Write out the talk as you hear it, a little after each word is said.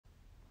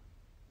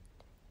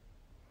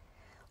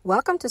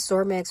Welcome to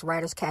Sormeg's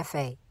Writers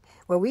Cafe,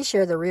 where we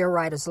share the real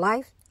writer's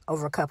life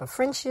over a cup of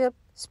friendship,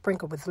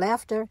 sprinkled with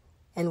laughter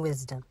and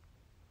wisdom.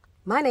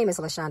 My name is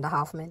LaShaunda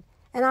Hoffman,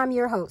 and I'm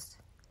your host.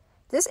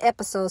 This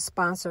episode's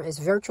sponsor is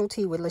Virtual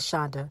Tea with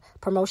LaShaunda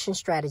Promotion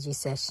Strategy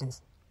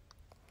Sessions.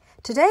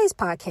 Today's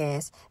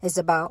podcast is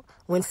about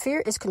when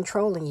fear is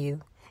controlling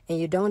you and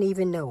you don't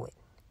even know it.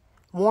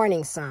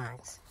 Warning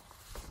signs.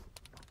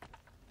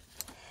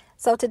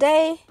 So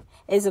today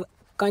is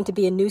going to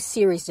be a new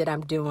series that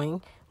I'm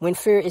doing when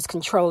fear is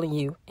controlling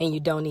you and you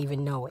don't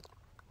even know it.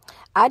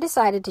 I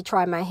decided to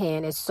try my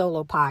hand at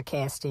solo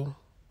podcasting.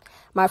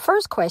 My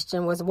first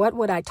question was, what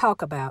would I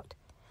talk about?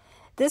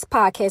 This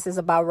podcast is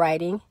about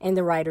writing and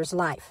the writer's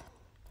life.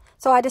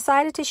 So I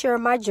decided to share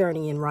my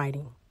journey in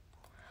writing.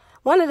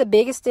 One of the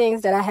biggest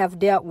things that I have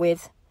dealt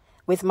with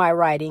my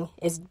writing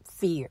is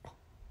fear.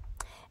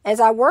 As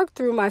I worked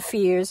through my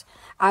fears,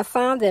 I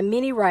found that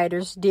many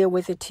writers deal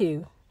with it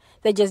too.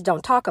 They just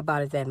don't talk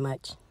about it that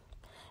much.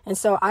 And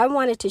so I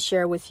wanted to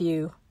share with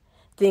you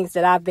things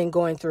that I've been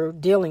going through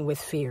dealing with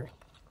fear.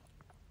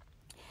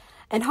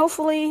 And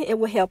hopefully it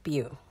will help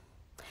you.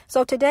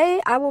 So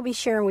today I will be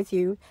sharing with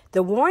you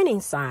the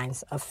warning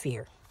signs of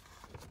fear.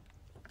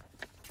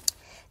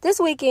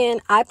 This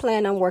weekend, I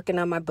plan on working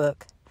on my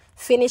book,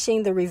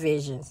 finishing the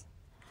revisions.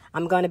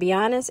 I'm going to be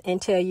honest and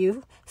tell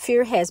you,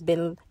 fear has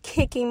been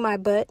kicking my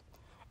butt,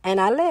 and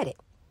I let it.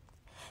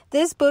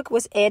 This book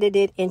was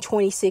edited in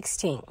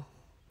 2016.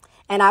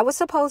 And I was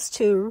supposed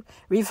to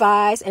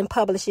revise and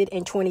publish it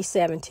in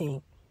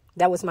 2017.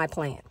 That was my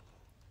plan.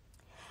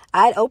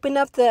 I'd opened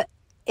up the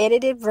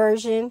edited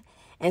version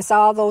and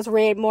saw those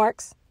red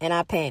marks, and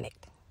I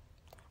panicked.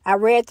 I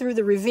read through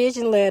the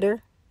revision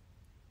letter.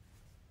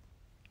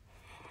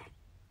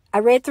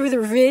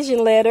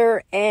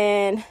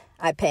 And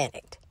I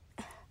panicked.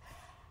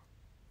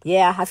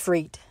 Yeah, I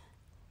freaked.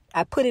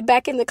 I put it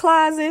back in the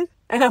closet,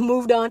 and I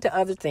moved on to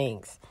other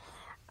things.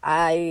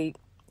 I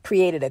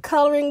created a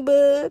coloring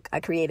book. I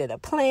created a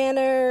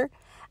planner.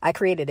 I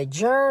created a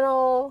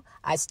journal.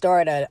 I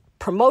started a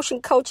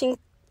promotion coaching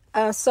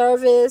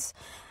service.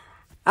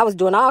 I was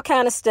doing all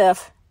kind of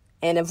stuff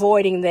and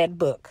avoiding that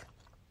book.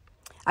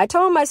 I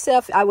told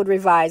myself I would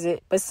revise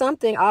it, but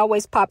something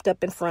always popped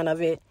up in front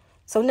of it.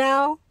 So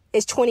now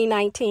it's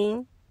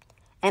 2019,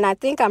 and I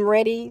think I'm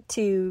ready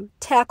to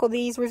tackle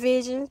these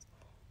revisions.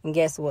 And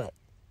guess what?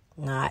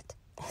 Not.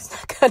 It's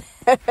not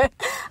gonna.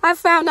 I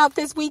found out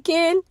this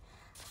weekend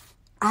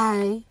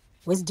I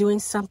was doing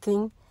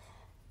something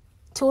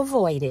to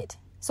avoid it.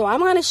 So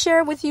I'm going to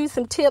share with you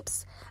some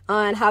tips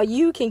on how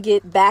you can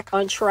get back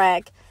on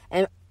track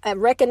and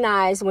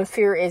recognize when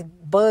fear is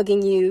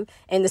bugging you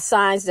and the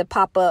signs that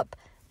pop up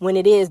when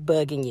it is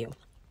bugging you.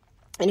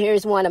 And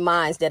here's one of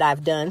mine that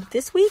I've done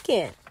this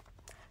weekend.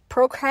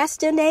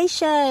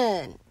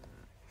 Procrastination.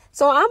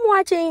 So I'm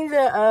watching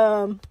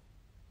the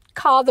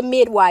Call the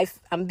Midwife.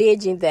 I'm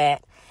binging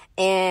that.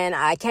 And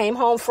I came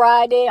home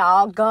Friday,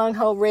 all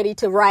gung-ho, ready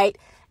to write.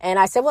 And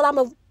I said, well, I'm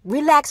going to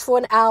relax for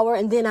an hour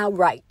and then I'll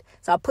write.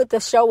 So I put the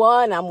show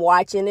on, I'm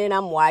watching it.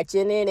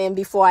 And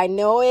before I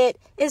know it,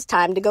 it's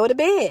time to go to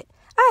bed.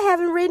 I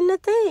haven't written a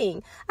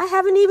thing. I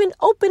haven't even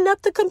opened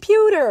up the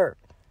computer.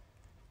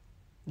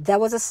 That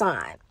was a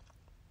sign.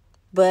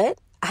 But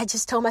I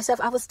just told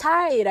myself I was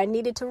tired. I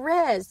needed to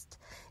rest.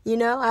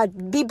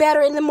 I'd be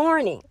better in the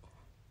morning.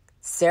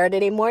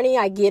 Saturday morning,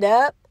 I get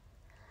up.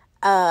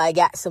 I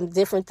got some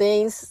different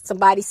things.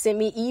 Somebody sent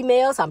me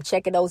emails. I'm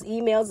checking those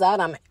emails out.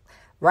 I'm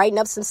writing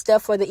up some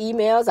stuff for the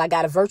emails. I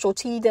got a virtual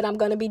tea that I'm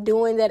going to be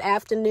doing that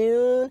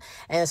afternoon.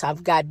 And so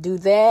I've got to do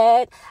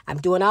that. I'm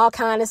doing all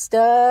kind of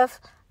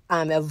stuff.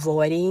 I'm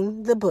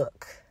avoiding the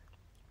book.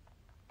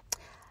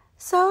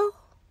 So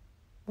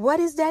what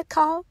is that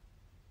called?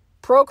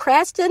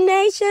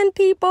 Procrastination,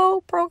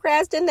 people.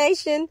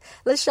 Procrastination.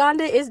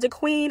 LaShaunda is the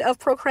queen of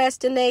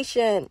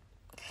procrastination.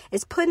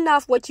 It's putting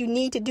off what you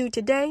need to do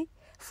today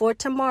for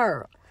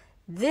tomorrow.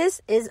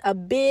 This is a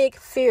big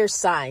fear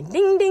sign.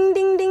 Ding, ding,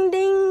 ding, ding,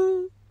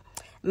 ding.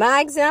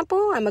 My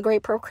example, I'm a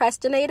great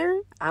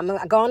procrastinator. I'm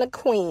a gonna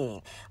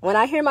queen. When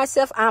I hear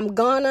myself, I'm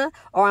gonna,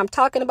 or I'm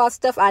talking about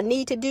stuff I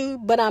need to do,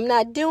 but I'm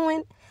not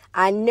doing,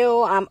 I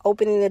know I'm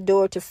opening the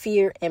door to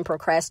fear and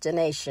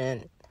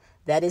procrastination.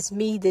 That is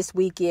me this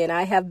weekend.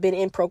 I have been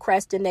in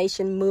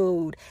procrastination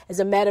mood. As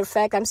a matter of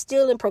fact, I'm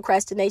still in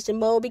procrastination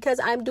mode because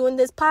I'm doing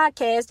this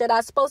podcast that I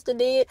was supposed to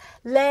did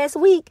last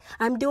week.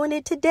 I'm doing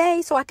it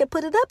today so I can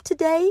put it up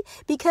today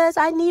because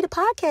I need a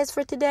podcast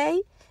for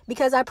today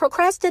because I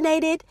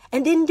procrastinated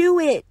and didn't do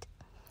it.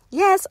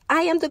 Yes,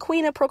 I am the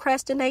queen of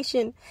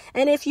procrastination.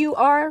 And if you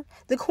are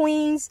the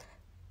queen's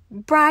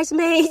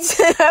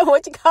bridesmaids,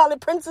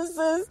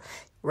 princesses,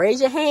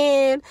 raise your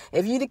hand.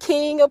 If you're the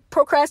king of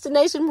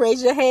procrastination,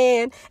 raise your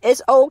hand.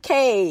 It's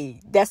okay.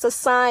 That's a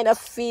sign of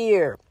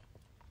fear.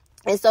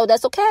 And so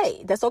that's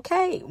okay. That's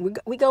okay.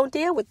 We gonna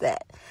deal with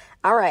that.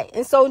 All right.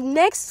 And so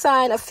next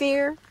sign of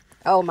fear.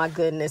 Oh my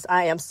goodness.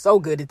 I am so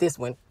good at this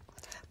one.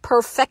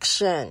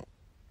 Perfection.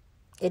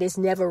 It is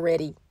never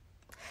ready.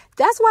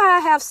 That's why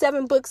I have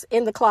 7 books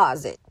in the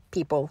closet,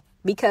 people,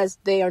 because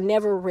they are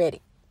never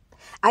ready.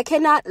 I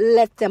cannot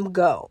let them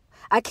go.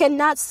 I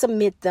cannot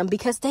submit them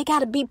because they got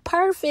to be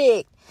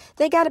perfect.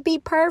 They got to be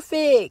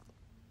perfect.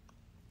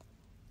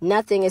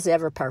 Nothing is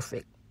ever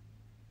perfect.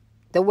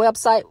 The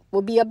website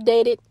will be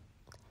updated.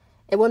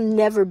 It will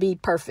never be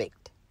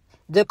perfect.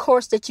 The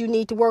course that you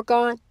need to work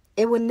on,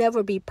 it will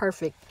never be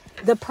perfect.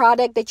 The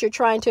product that you're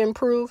trying to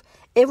improve,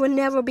 it will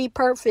never be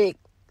perfect.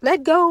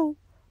 Let go.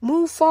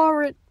 Move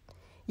forward.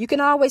 You can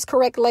always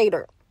correct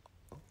later.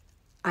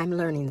 I'm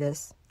learning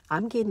this.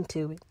 I'm getting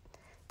to it.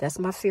 That's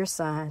my fear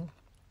sign.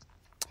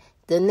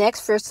 The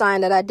next fear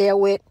sign that I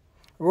dealt with,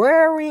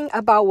 worrying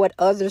about what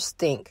others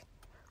think.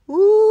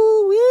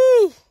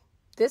 Ooh-wee.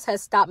 This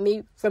has stopped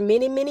me for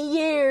many, many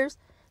years.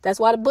 That's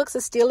why the books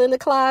are still in the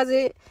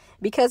closet,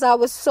 because I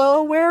was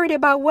so worried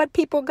about what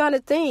people are going to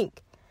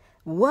think.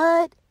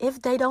 What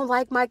if they don't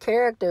like my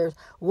characters?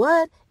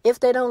 What if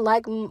they don't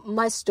like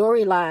my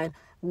storyline?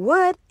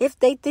 What if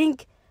they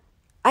think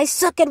I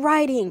suck at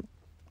writing?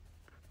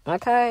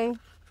 Okay.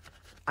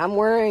 I'm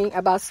worrying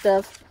about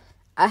stuff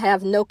I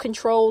have no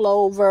control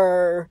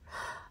over.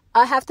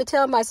 I have to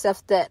tell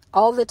myself that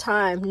all the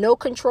time. No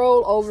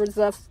control over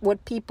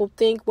what people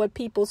think, what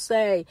people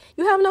say.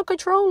 You have no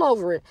control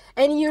over it.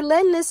 And you're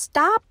letting it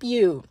stop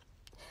you.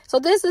 So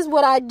this is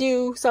what I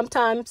do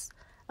sometimes.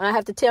 I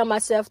have to tell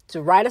myself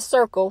to write a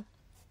circle.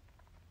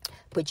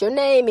 Put your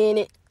name in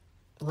it.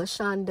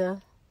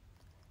 LaShaunda.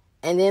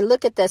 And then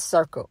look at that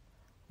circle.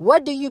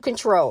 What do you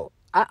control?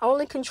 I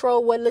only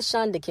control what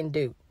LaShaunda can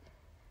do.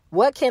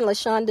 What can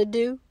LaShaunda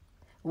do?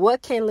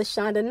 What can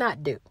LaShaunda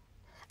not do?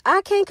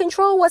 I can't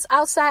control what's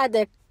outside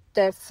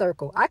that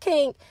circle. I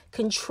can't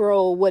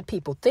control what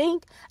people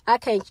think. I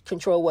can't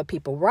control what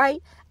people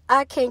write.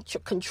 I can't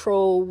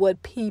control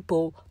what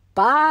people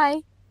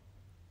buy.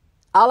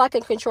 All I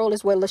can control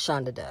is what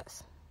LaShaunda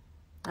does.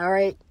 All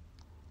right.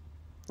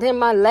 Then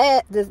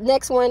the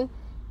next one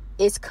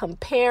is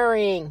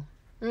comparing.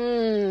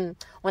 When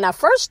I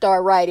first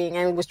started writing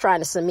and was trying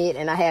to submit,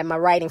 and I had my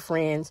writing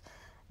friends,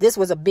 this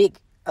was a big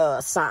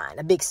sign,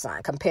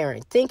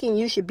 comparing, thinking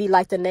you should be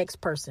like the next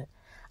person.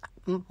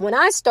 When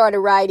I started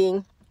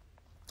writing,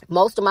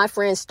 most of my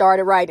friends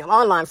started writing,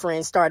 online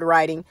friends started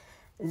writing,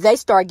 they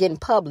started getting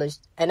published,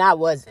 and I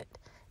wasn't.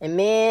 And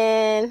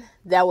man,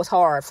 that was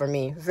hard for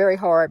me, very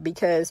hard,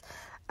 because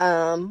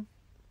why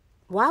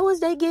was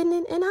they getting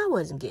it and I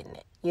wasn't getting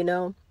it, you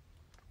know?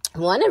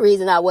 One of the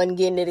reasons I wasn't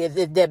getting it is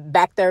that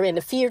back there in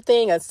the fear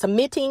thing of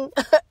submitting,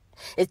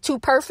 it's too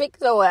perfect.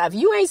 So if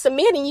you ain't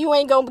submitting, you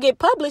ain't going to get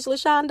published,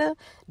 LaShaunda.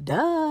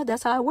 Duh,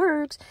 that's how it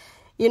works.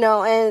 You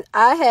know, and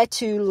I had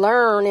to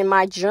learn in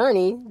my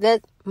journey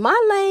that my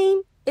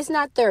lane is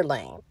not their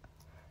lane.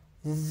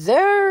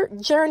 Their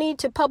journey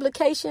to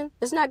publication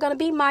is not going to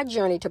be my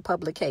journey to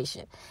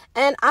publication.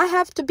 And I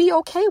have to be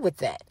okay with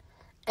that.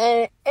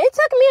 And it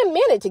took me a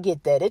minute to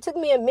get that. It took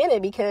me a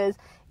minute because,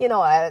 you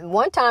know,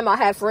 one time I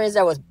had friends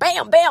that was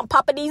bam, bam,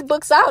 popping these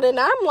books out. And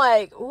I'm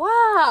like,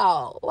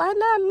 wow, why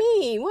not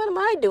me? What am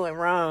I doing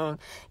wrong?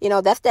 You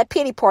know, that's that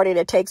pity party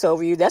that takes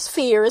over you. That's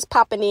fear. It's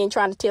popping in,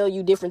 trying to tell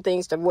you different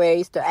things, the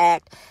ways to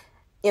act,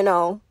 you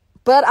know.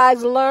 But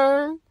I've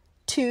learned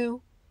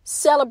to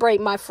celebrate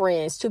my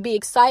friends, to be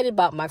excited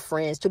about my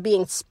friends, to be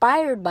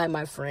inspired by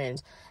my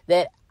friends,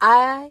 that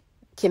I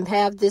can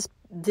have this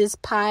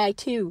pie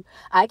too.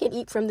 I can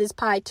eat from this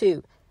pie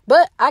too.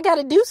 But I got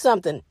to do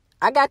something.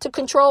 I got to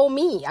control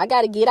me. I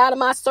got to get out of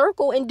my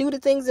circle and do the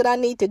things that I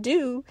need to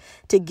do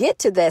to get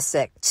to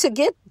that to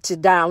get to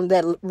down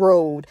that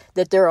road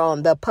that they're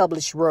on, the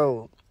published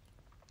road.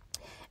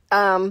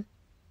 So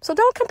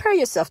don't compare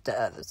yourself to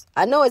others.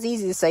 I know it's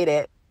easy to say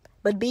that,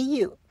 but be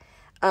you.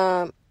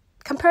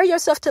 Compare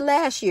yourself to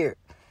last year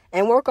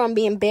and work on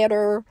being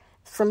better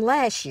from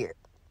last year.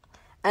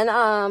 And,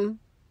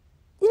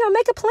 you know,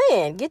 make a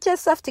plan. Get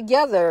yourself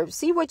together.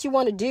 See what you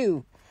want to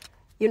do.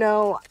 You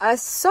know,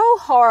 it's so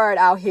hard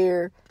out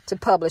here to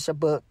publish a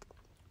book.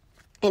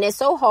 And it's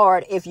so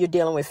hard if you're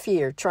dealing with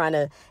fear, trying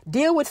to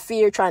deal with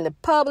fear, trying to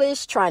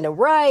publish, trying to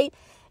write.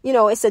 You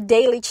know, it's a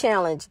daily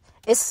challenge.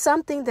 It's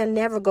something that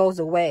never goes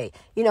away.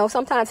 You know,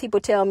 sometimes people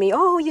tell me,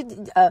 oh,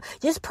 you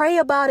just pray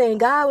about it and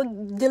God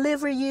will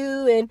deliver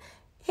you. And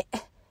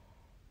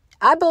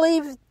I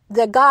believe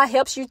that God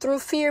helps you through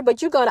fear,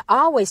 but you're going to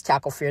always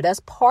tackle fear.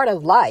 That's part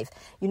of life.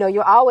 You know,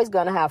 you're always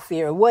going to have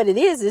fear. And what it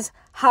is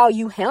how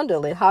you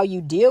handle it, how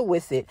you deal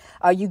with it.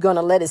 Are you going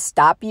to let it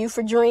stop you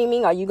for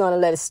dreaming? Are you going to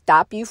let it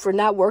stop you for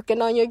not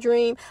working on your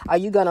dream? Are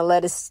you going to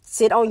let it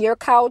sit on your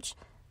couch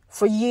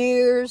for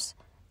years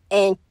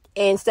and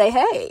say,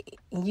 hey,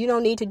 you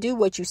don't need to do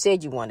what you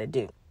said you want to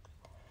do?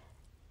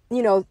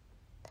 You know,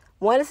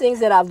 one of the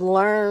things that I've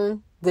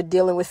learned with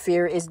dealing with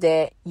fear is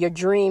that your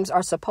dreams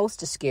are supposed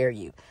to scare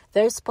you.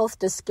 They're supposed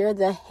to scare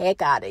the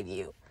heck out of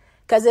you.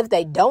 Because if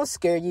they don't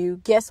scare you,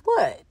 guess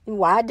what?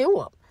 Why do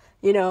them?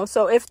 You know,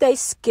 so if they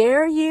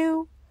scare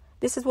you,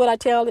 this is what I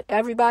tell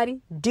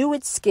everybody, do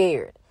it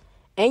scared.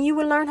 And you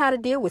will learn how to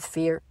deal with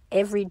fear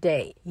every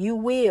day. You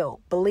will,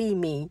 believe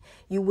me,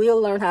 you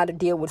will learn how to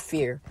deal with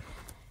fear.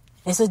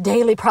 It's a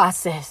daily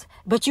process.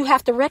 But you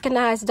have to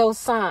recognize those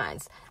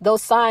signs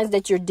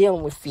that you're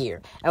dealing with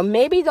fear. And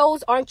maybe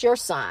those aren't your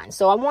signs.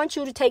 So I want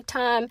you to take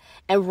time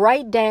and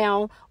write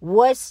down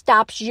what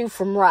stops you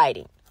from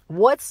writing.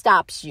 What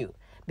stops you?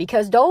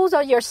 Because those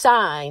are your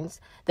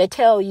signs that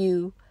tell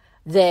you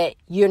that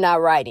you're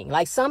not writing.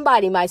 Like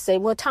somebody might say,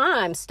 well,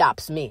 time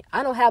stops me.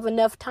 I don't have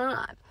enough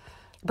time.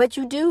 But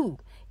you do.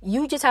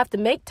 You just have to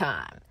make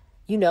time.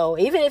 You know,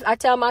 even if I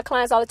tell my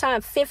clients all the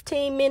time,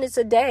 15 minutes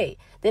a day,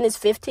 then it's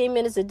 15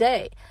 minutes a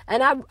day.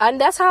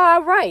 And that's how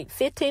I write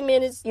 15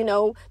 minutes,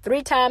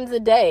 3 times a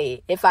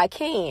day if I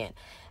can,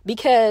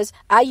 because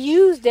I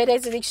use that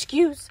as an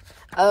excuse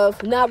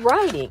of not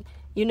writing,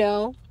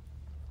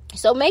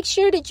 So make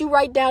sure that you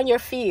write down your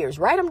fears,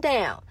 write them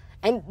down.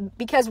 And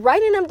because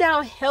writing them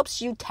down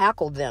helps you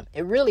tackle them.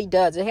 It really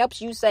does. It helps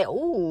you say,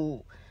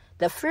 ooh,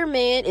 the fear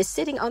man is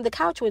sitting on the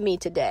couch with me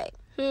today.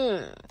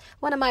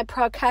 What am I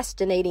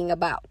procrastinating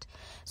about?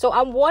 So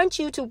I want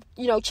you to,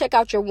 check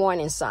out your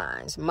warning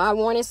signs. My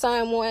warning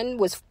sign 1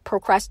 was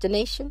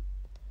procrastination.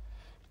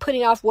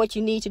 Putting off what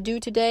you need to do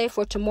today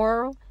for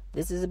tomorrow.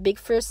 This is a big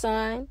fear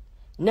sign.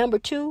 Number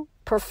 2,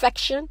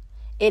 perfection.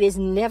 It is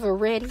never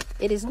ready.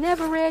 It is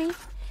never ready.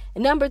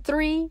 And number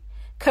 3,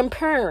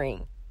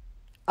 comparing.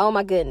 Oh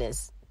my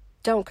goodness.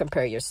 Don't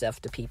compare yourself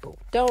to people.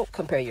 Don't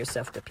compare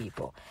yourself to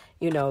people.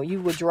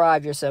 You would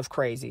drive yourself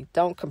crazy.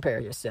 Don't compare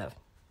yourself.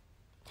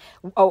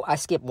 Oh, I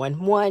skipped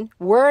one. 1,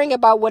 worrying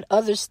about what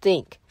others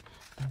think.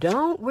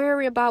 Don't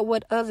worry about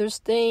what others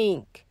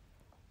think.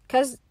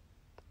 Because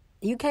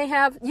you don't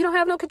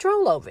have no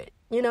control over it.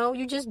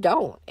 You just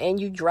don't. And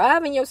you're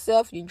driving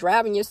yourself. And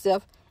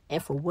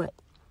for what?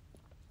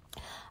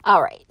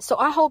 All right. So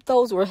I hope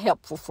those were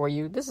helpful for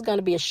you. This is going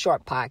to be a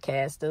short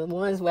podcast. The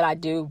ones that I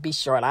do be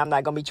short. I'm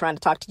not going to be trying to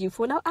talk to you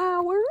for an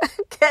hour.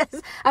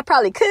 Because I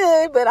probably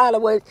could, but I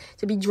don't want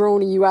to be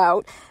droning you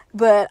out.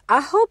 But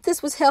I hope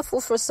this was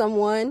helpful for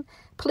someone.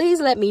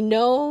 Please let me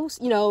know.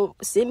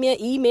 Send me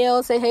an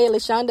email. Say, hey,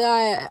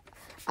 LaShaunda,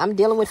 I'm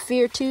dealing with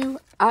fear too.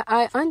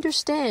 I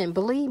understand.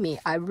 Believe me,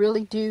 I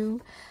really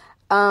do.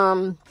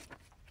 I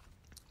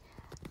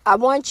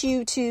want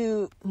you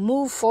to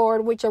move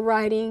forward with your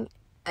writing.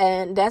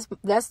 And that's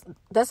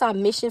our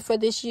mission for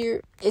this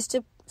year, is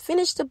to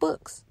finish the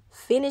books.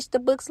 Finish the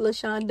books,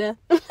 LaShaunda.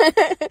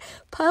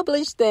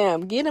 Publish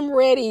them. Get them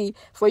ready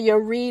for your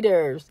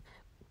readers.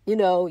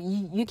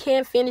 You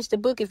can't finish the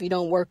book if you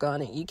don't work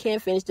on it. You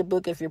can't finish the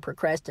book if you're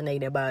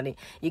procrastinating about it.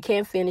 You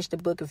can't finish the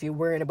book if you're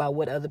worried about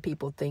what other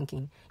people are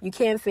thinking. You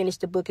can't finish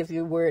the book if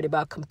you're worried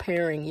about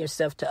comparing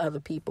yourself to other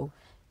people.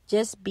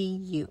 Just be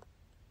you.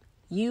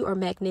 You are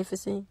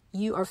magnificent.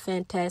 You are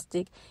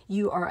fantastic.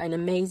 You are an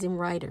amazing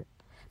writer.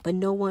 But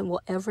no one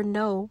will ever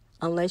know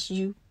unless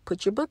you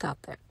put your book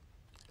out there.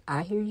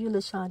 I hear you,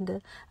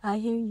 LaShaunda. I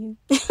hear you.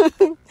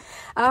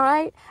 All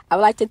right. I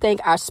would like to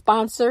thank our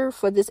sponsor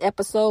for this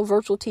episode,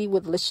 Virtual Tea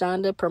with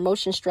LaShaunda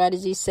Promotion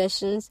Strategy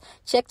Sessions.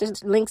 Check the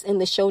links in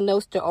the show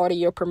notes to order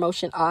your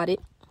promotion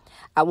audit.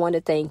 I want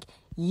to thank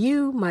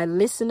you, my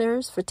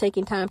listeners, for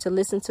taking time to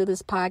listen to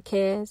this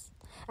podcast.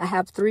 I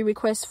have 3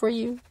 requests for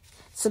you.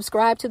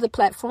 Subscribe to the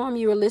platform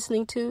you are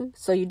listening to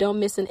so you don't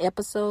miss an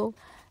episode.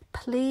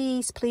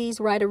 Please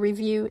write a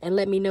review and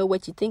let me know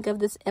what you think of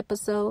this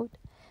episode.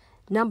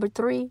 Number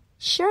 3,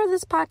 share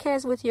this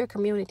podcast with your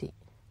community.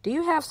 Do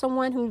you have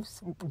someone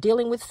who's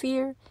dealing with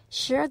fear?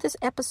 Share this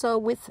episode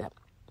with them.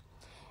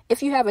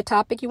 If you have a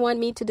topic you want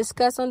me to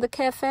discuss on the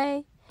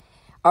cafe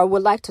or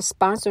would like to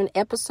sponsor an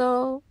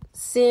episode,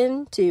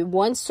 send to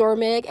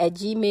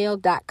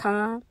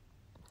onesormeg@gmail.com.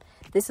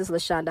 This is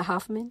LaShaunda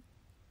Hoffman,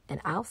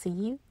 and I'll see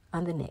you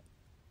on the next.